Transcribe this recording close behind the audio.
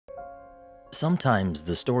Sometimes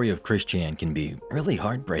the story of Christian can be really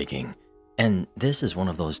heartbreaking, and this is one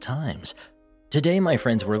of those times. Today, my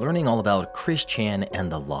friends, we're learning all about Christian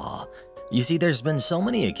and the law. You see, there's been so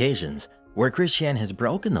many occasions where Christian has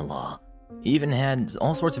broken the law. He even had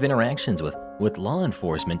all sorts of interactions with law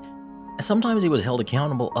enforcement. Sometimes he was held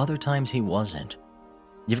accountable, other times he wasn't.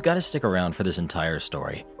 You've got to stick around for this entire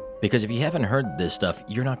story, because if you haven't heard this stuff,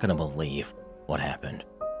 you're not going to believe what happened.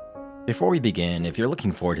 Before we begin, if you're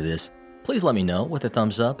looking forward to this, please let me know with a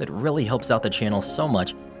thumbs up. It really helps out the channel so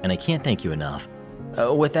much, and I can't thank you enough.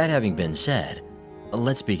 With that having been said,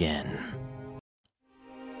 let's begin.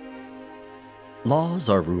 Laws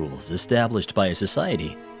are rules established by a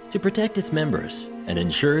society to protect its members and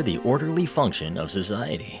ensure the orderly function of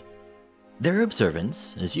society. Their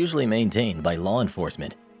observance is usually maintained by law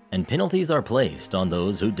enforcement, and penalties are placed on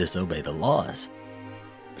those who disobey the laws.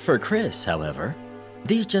 For Chris, however,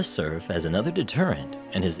 these just serve as another deterrent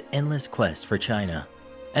in his endless quest for China,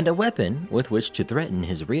 and a weapon with which to threaten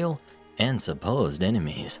his real and supposed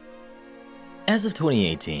enemies. As of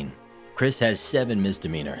 2018, Chris has 7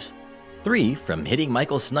 misdemeanors, 3 from hitting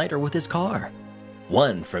Michael Snyder with his car,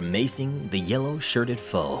 1 from macing the yellow-shirted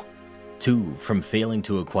foe, 2 from failing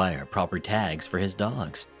to acquire proper tags for his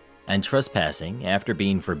dogs, and trespassing after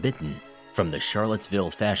being forbidden from the Charlottesville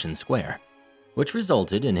Fashion Square, which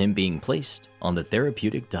resulted in him being placed on the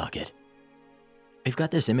therapeutic docket. We've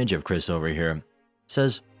got this image of Chris over here. It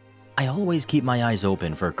says, "I always keep my eyes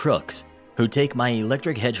open for crooks who take my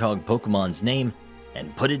electric hedgehog Pokemon's name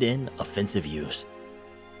and put it in offensive use."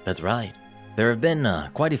 That's right. There have been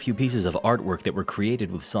quite a few pieces of artwork that were created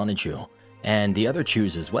with Sonichu and the other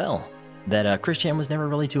Chus as well that Christian was never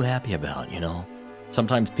really too happy about, you know.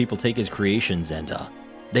 Sometimes people take his creations and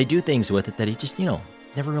they do things with it that he just,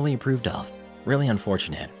 never really approved of. Really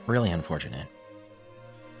unfortunate, really unfortunate.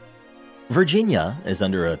 Virginia is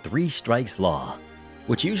under a 3 strikes law,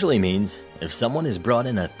 which usually means if someone is brought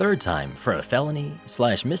in a 3rd time for a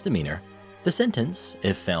felony/misdemeanor, the sentence,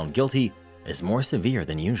 if found guilty, is more severe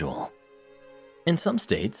than usual. In some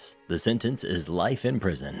states, the sentence is life in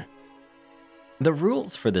prison. The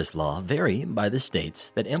rules for this law vary by the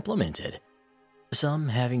states that implement it, some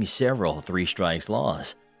having several 3 strikes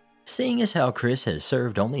laws. Seeing as how Chris has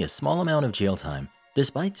served only a small amount of jail time,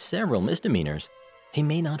 despite several misdemeanors, he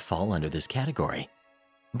may not fall under this category.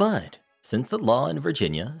 But since the law in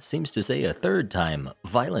Virginia seems to say a 3rd time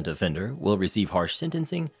violent offender will receive harsh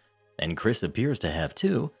sentencing, and Chris appears to have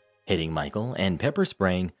too, hitting Michael and pepper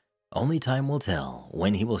spraying, only time will tell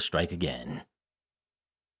when he will strike again.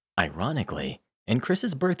 Ironically, in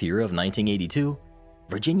Chris's birth year of 1982,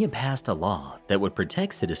 Virginia passed a law that would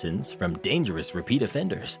protect citizens from dangerous repeat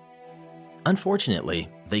offenders. Unfortunately,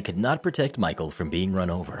 they could not protect Michael from being run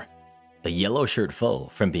over, the yellow shirt foe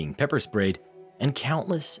from being pepper sprayed, and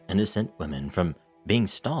countless innocent women from being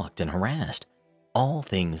stalked and harassed, all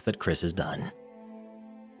things that Chris has done.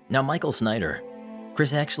 Now, Michael Snyder,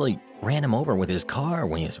 Chris actually ran him over with his car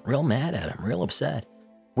when he was real mad at him, real upset.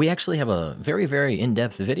 We actually have a very, very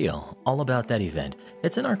in-depth video all about that event.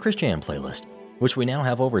 It's in our Christian playlist, which we now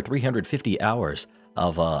have over 350 hours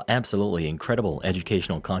of absolutely incredible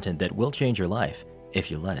educational content that will change your life if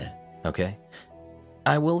you let it, okay?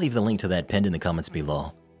 I will leave the link to that pinned in the comments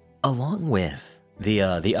below, along with the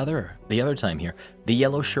other time here, the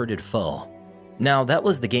yellow-shirted foe. Now, that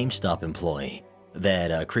was the GameStop employee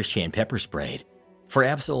that Christian pepper sprayed for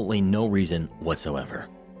absolutely no reason whatsoever.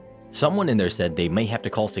 Someone in there said they may have to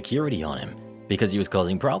call security on him because he was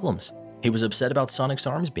causing problems. He was upset about Sonic's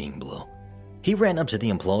arms being blue. He ran up to the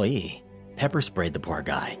employee, pepper sprayed the poor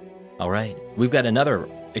guy. All right, we've got another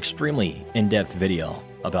extremely in-depth video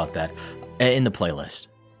about that in the playlist,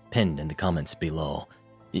 pinned in the comments below.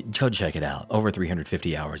 Go check it out, over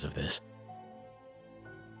 350 hours of this.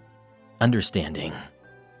 Understanding.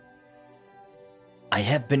 I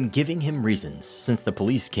have been giving him reasons since the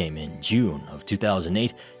police came in June of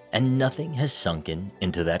 2008, and nothing has sunken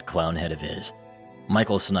into that clown head of his.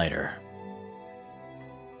 Michael Snyder.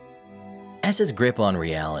 As his grip on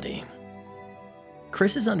reality,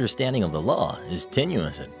 Chris's understanding of the law is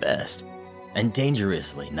tenuous at best and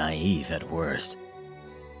dangerously naive at worst.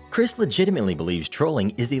 Chris legitimately believes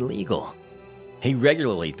trolling is illegal. He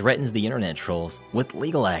regularly threatens the internet trolls with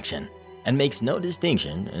legal action and makes no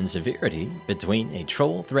distinction in severity between a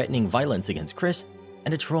troll threatening violence against Chris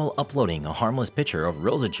and a troll uploading a harmless picture of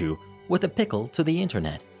Rosachu with a pickle to the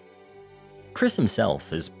internet. Chris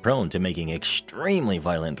himself is prone to making extremely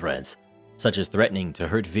violent threats, such as threatening to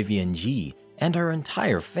hurt Vivian G and her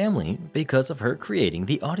entire family because of her creating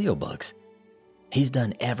the audiobooks. He's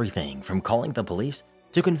done everything from calling the police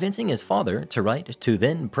to convincing his father to write to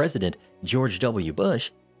then-President George W.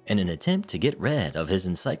 Bush in an attempt to get rid of his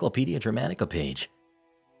Encyclopedia Dramatica page.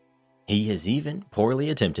 He has even poorly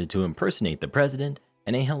attempted to impersonate the president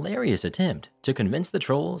in a hilarious attempt to convince the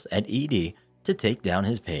trolls at ED to take down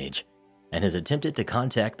his page, and has attempted to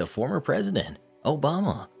contact the former president,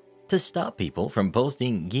 Obama, to stop people from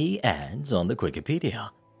posting gay ads on the Wikipedia.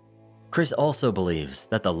 Chris also believes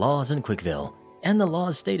that the laws in Quickville and the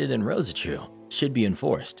laws stated in Sonichu should be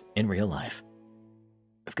enforced in real life.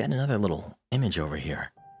 I've got another little image over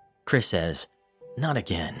here. Chris says, "Not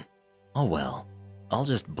again. Oh well, I'll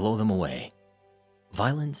just blow them away."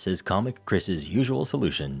 Violence is Comic Chris's usual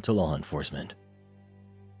solution to law enforcement.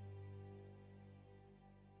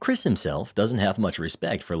 Chris himself doesn't have much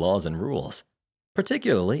respect for laws and rules,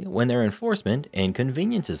 particularly when their enforcement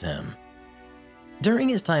inconveniences him. During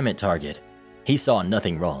his time at Target, he saw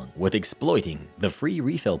nothing wrong with exploiting the free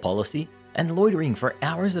refill policy and loitering for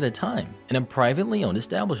hours at a time in a privately owned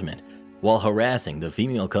establishment while harassing the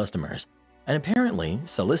female customers and apparently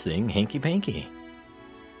soliciting hanky-panky.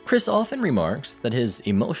 Chris often remarks that his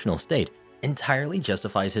emotional state entirely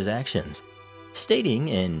justifies his actions, stating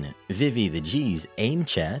in Vivi the G's AIM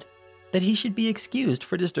chat that he should be excused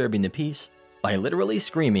for disturbing the peace by literally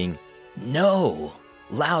screaming, "No!"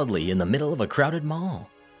 loudly in the middle of a crowded mall.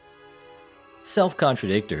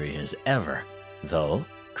 Self-contradictory as ever, though,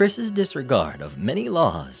 Chris's disregard of many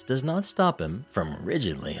laws does not stop him from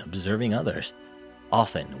rigidly observing others,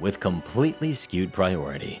 often with completely skewed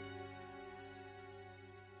priority.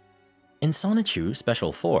 In Sonichu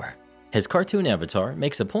Special 4, his cartoon avatar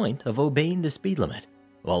makes a point of obeying the speed limit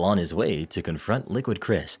while on his way to confront Liquid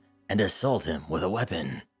Chris and assault him with a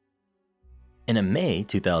weapon. In a May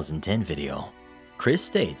 2010 video, Chris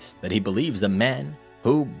states that he believes a man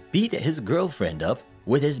who beat his girlfriend up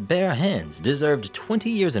with his bare hands deserved 20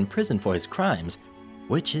 years in prison for his crimes,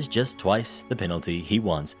 which is just twice the penalty he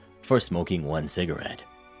wants for smoking one cigarette.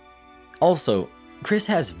 Also, Chris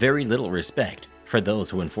has very little respect for those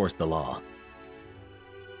who enforce the law.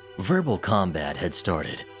 Verbal combat had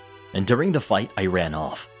started, and during the fight I ran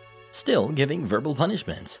off, still giving verbal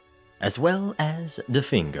punishments, as well as the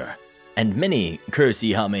finger, and many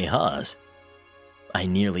curse-y-ha-me-has. I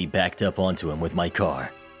nearly backed up onto him with my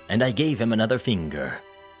car, and I gave him another finger.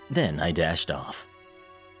 Then I dashed off.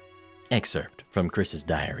 Excerpt from Chris's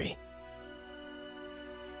diary.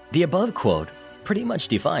 The above quote pretty much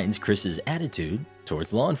defines Chris's attitude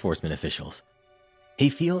towards law enforcement officials. He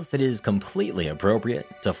feels that it is completely appropriate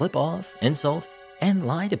to flip off, insult, and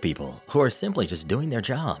lie to people who are simply just doing their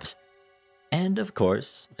jobs. And of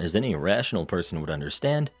course, as any rational person would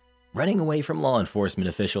understand, running away from law enforcement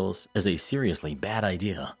officials is a seriously bad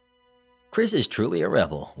idea. Chris is truly a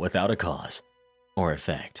rebel without a cause or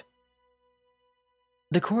effect.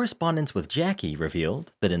 The correspondence with Jackie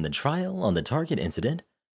revealed that in the trial on the Target incident,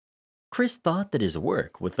 Chris thought that his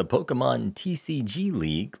work with the Pokemon TCG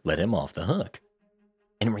League let him off the hook.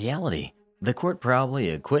 In reality, the court probably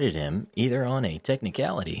acquitted him either on a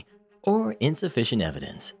technicality or insufficient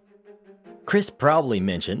evidence. Chris probably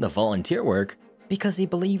mentioned the volunteer work because he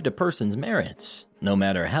believed a person's merits, no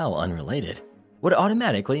matter how unrelated, would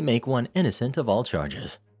automatically make one innocent of all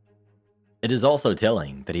charges. It is also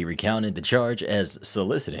telling that he recounted the charge as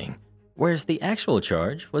soliciting, whereas the actual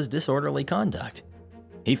charge was disorderly conduct.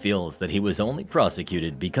 He feels that he was only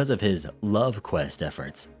prosecuted because of his love quest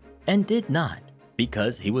efforts, and did not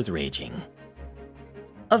because he was raging.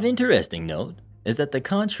 Of interesting note is that the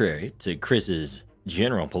contrary to Chris's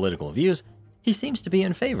general political views, he seems to be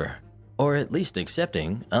in favor, or at least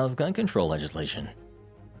accepting, of gun control legislation.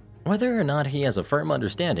 Whether or not he has a firm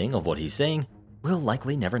understanding of what he's saying, we'll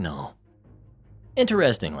likely never know.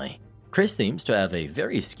 Interestingly, Chris seems to have a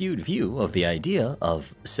very skewed view of the idea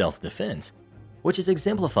of self-defense, which is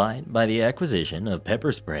exemplified by the acquisition of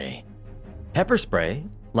pepper spray. Pepper spray,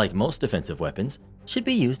 like most defensive weapons, should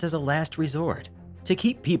be used as a last resort to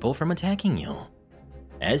keep people from attacking you.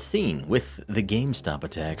 As seen with the GameStop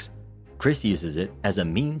attacks, Chris uses it as a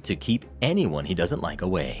means to keep anyone he doesn't like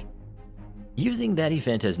away. Using that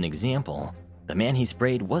event as an example, the man he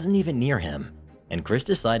sprayed wasn't even near him, and Chris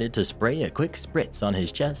decided to spray a quick spritz on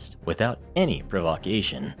his chest without any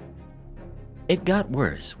provocation. It got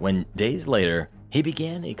worse when, days later, he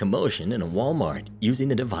began a commotion in a Walmart using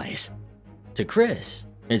the device. To Chris,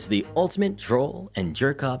 it's the ultimate troll and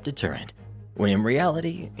jerk-off deterrent, when in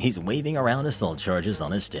reality, he's waving around assault charges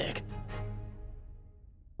on a stick.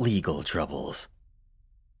 Legal troubles.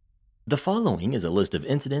 The following is a list of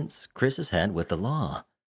incidents Chris has had with the law.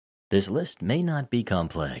 This list may not be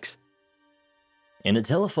complex. In a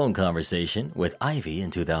telephone conversation with Ivy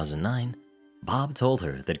in 2009, Bob told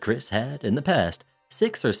her that Chris had, in the past,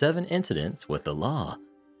 6 or 7 incidents with the law,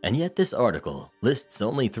 and yet this article lists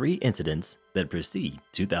only 3 incidents that precede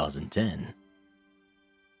 2010.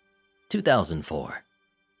 2004.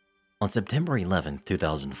 On September 11,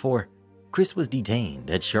 2004, Chris was detained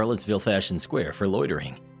at Charlottesville Fashion Square for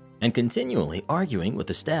loitering and continually arguing with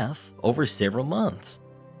the staff over several months.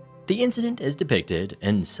 The incident is depicted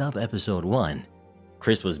in sub-episode 1.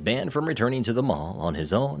 Chris was banned from returning to the mall on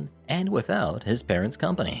his own and without his parents'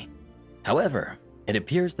 company. However, it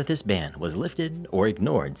appears that this ban was lifted or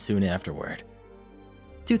ignored soon afterward.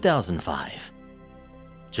 2005.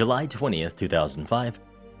 July 20th, 2005,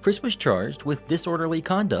 Chris was charged with disorderly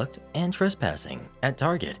conduct and trespassing at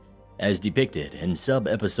Target, as depicted in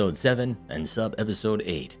sub-episode 7 and sub-episode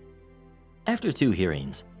 8. After 2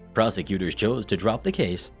 hearings, prosecutors chose to drop the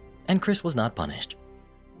case, and Chris was not punished.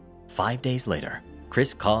 5 days later,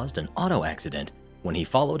 Chris caused an auto accident when he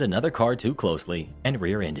followed another car too closely and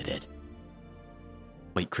rear-ended it.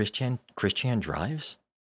 Wait, Christian drives?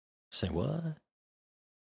 Say what?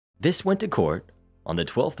 This went to court on the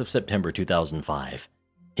 12th of September 2005.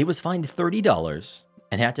 He was fined $30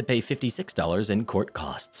 and had to pay $56 in court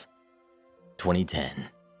costs. 2010.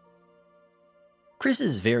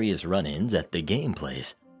 Chris's various run-ins at the game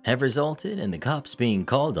place have resulted in the cops being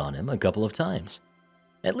called on him a couple of times.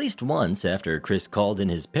 At least once after Chris called in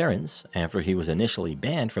his parents after he was initially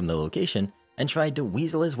banned from the location and tried to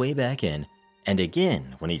weasel his way back in, and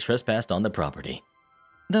again when he trespassed on the property,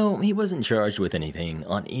 though he wasn't charged with anything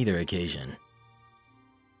on either occasion.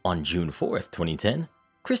 On June 4th, 2010,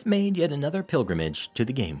 Chris made yet another pilgrimage to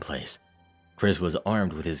the game place. Chris was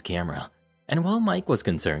armed with his camera, and while Mike was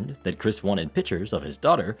concerned that Chris wanted pictures of his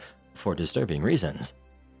daughter for disturbing reasons,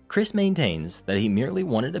 Chris maintains that he merely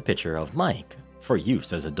wanted a picture of Mike for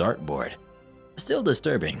use as a dartboard. Still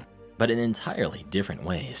disturbing, but in entirely different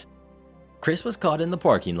ways. Chris was caught in the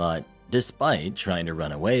parking lot despite trying to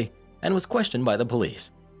run away and was questioned by the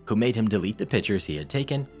police, who made him delete the pictures he had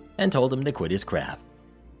taken and told him to quit his crap.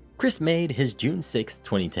 Chris made his June 6,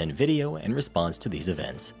 2010 video in response to these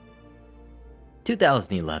events.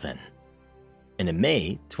 2011. In a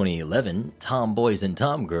May 2011 Tomboys and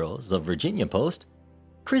Tomgirls of Virginia post,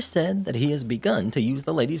 Chris said that he has begun to use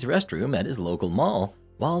the ladies' restroom at his local mall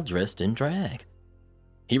while dressed in drag.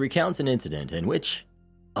 He recounts an incident in which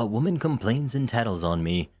a woman complains and tattles on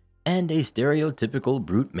me, and a stereotypical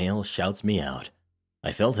brute male shouts me out.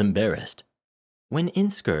 I felt embarrassed. When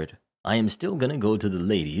in skirt, I am still gonna go to the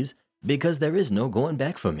ladies because there is no going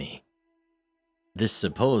back for me. This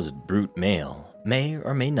supposed brute male may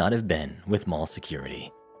or may not have been with mall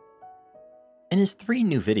security. In his 3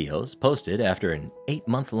 new videos posted after an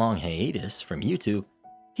 8-month-long hiatus from YouTube,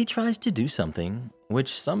 he tries to do something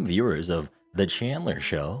which some viewers of The Chandler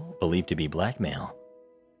Show believe to be blackmail.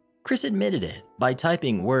 Chris admitted it by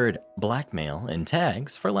typing word blackmail in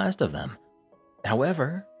tags for last of them.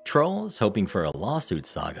 However, trolls hoping for a lawsuit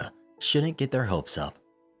saga shouldn't get their hopes up,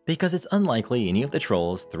 because it's unlikely any of the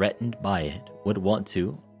trolls threatened by it would want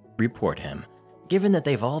to report him, given that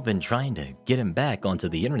they've all been trying to get him back onto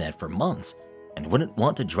the internet for months and wouldn't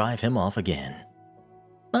want to drive him off again.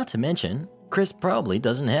 Not to mention, Chris probably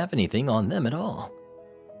doesn't have anything on them at all.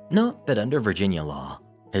 Note that under Virginia law,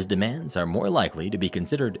 his demands are more likely to be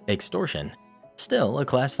considered extortion, still a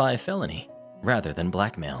Class 5 felony, rather than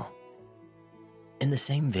blackmail. In the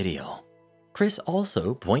same video, Chris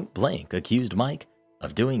also point-blank accused Mike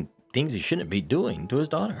of doing things he shouldn't be doing to his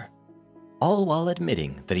daughter, all while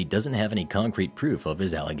admitting that he doesn't have any concrete proof of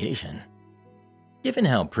his allegation. Given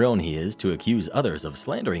how prone he is to accuse others of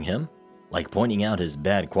slandering him, like pointing out his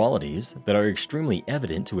bad qualities that are extremely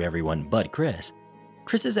evident to everyone but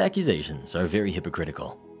Chris's accusations are very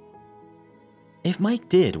hypocritical. If Mike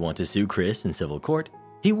did want to sue Chris in civil court,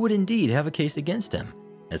 he would indeed have a case against him,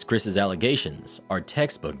 as Chris's allegations are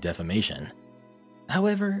textbook defamation.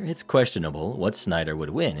 However, it's questionable what Snyder would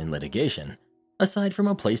win in litigation, aside from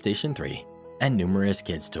a PlayStation 3 and numerous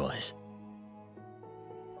kids' toys.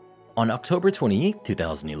 On October 28,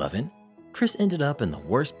 2011, Chris ended up in the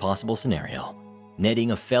worst possible scenario,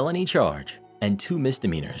 netting a felony charge and 2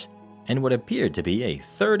 misdemeanors, and what appeared to be a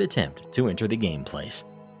 3rd attempt to enter the game place,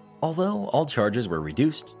 although all charges were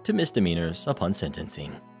reduced to misdemeanors upon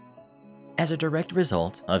sentencing. As a direct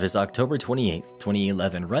result of his October 28,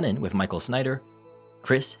 2011 run-in with Michael Snyder,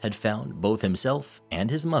 Chris had found both himself and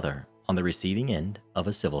his mother on the receiving end of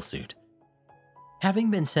a civil suit. Having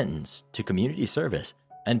been sentenced to community service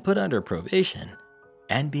and put under probation,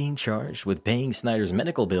 and being charged with paying Snyder's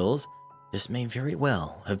medical bills, this may very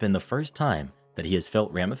well have been the first time that he has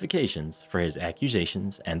felt ramifications for his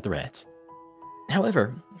accusations and threats.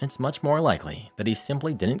 However, it's much more likely that he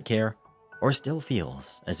simply didn't care or still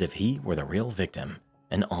feels as if he were the real victim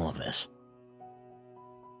in all of this.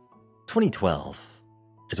 2012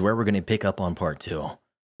 is where we're going to pick up on part 2.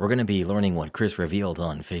 We're going to be learning what Chris revealed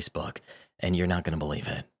on Facebook, and you're not going to believe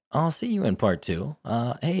it. I'll see you in part 2.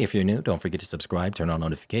 Hey, if you're new, don't forget to subscribe, turn on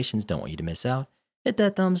notifications, don't want you to miss out. Hit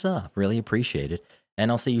that thumbs up, really appreciate it,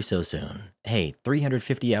 and I'll see you so soon. Hey,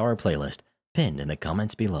 350-hour playlist pinned in the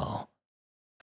comments below.